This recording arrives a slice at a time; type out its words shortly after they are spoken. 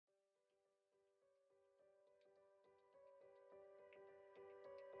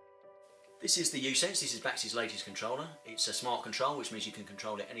This is the uSense. This is Baxi's latest controller. It's a smart control, which means you can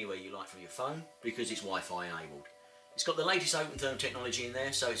control it anywhere you like from your phone because it's Wi-Fi enabled. It's got the latest OpenTherm technology in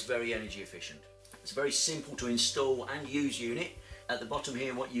there, so it's very energy efficient. It's a very simple to install and use unit. At the bottom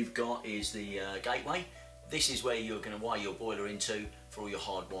here, what you've got is the gateway. This is where you're going to wire your boiler into for all your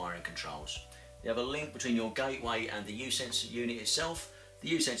hard wiring controls. You have a link between your gateway and the uSense unit itself. The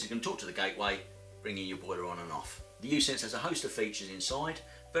uSense is going to talk to the gateway, bringing your boiler on and off. The uSense has a host of features inside,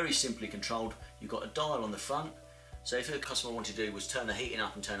 very simply controlled. You've got a dial on the front, so if a customer wanted to do was turn the heating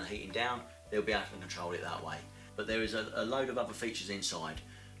up and turn the heating down, they'll be able to control it that way. But there is a load of other features inside.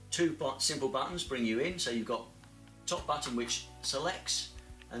 Two simple buttons bring you in, so you've got top button which selects,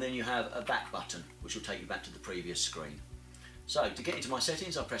 and then you have a back button which will take you back to the previous screen. So to get into my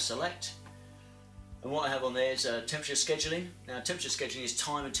settings, I press select, and what I have on there is temperature scheduling. Now temperature scheduling is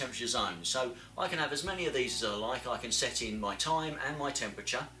time and temperature zones, so I can have as many of these as I like. I can set in my time and my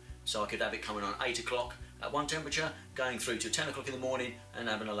temperature, so I could have it coming on 8 o'clock at one temperature, going through to 10 o'clock in the morning and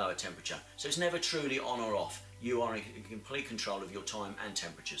having a lower temperature. So it's never truly on or off. You are in complete control of your time and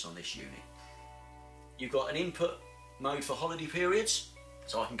temperatures on this unit. You've got an input mode for holiday periods,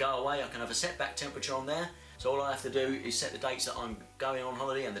 so I can go away, I can have a set back temperature on there. So all I have to do is set the dates that I'm going on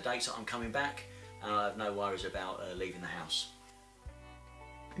holiday and the dates that I'm coming back, and I have no worries about leaving the house.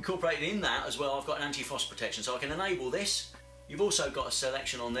 Incorporated in that as well, I've got an anti-frost protection, so I can enable this. You've also got a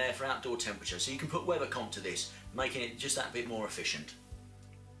selection on there for outdoor temperature, so you can put weather comp to this, making it just that bit more efficient.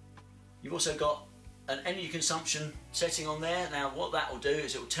 You've also got an energy consumption setting on there. Now what that will do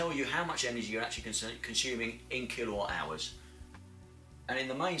is it will tell you how much energy you're actually consuming in kilowatt hours. And in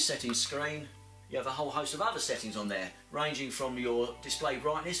the main settings screen, you have a whole host of other settings on there, ranging from your display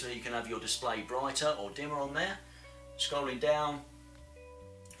brightness, so you can have your display brighter or dimmer on there. Scrolling down,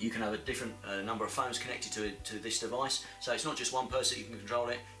 you can have a different number of phones connected to this device, so it's not just one person you can control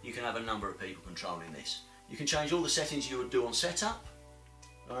it, you can have a number of people controlling this. You can change all the settings you would do on setup.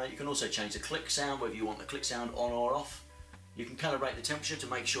 You can also change the click sound, whether you want the click sound on or off. You can calibrate the temperature to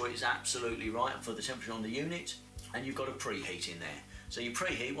make sure it's absolutely right for the temperature on the unit, and you've got a preheat in there. So you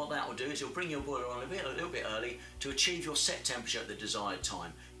preheat, what that will do is it'll bring your boiler on a little bit early to achieve your set temperature at the desired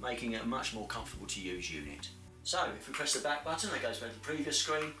time, making it a much more comfortable to use unit. So if we press the back button, that goes back to the previous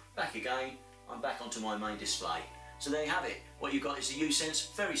screen, back again, I'm back onto my main display. So there you have it. What you've got is the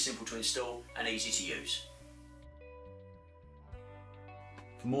uSense, very simple to install and easy to use.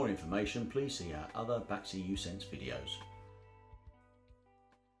 For more information, please see our other Baxi uSense videos.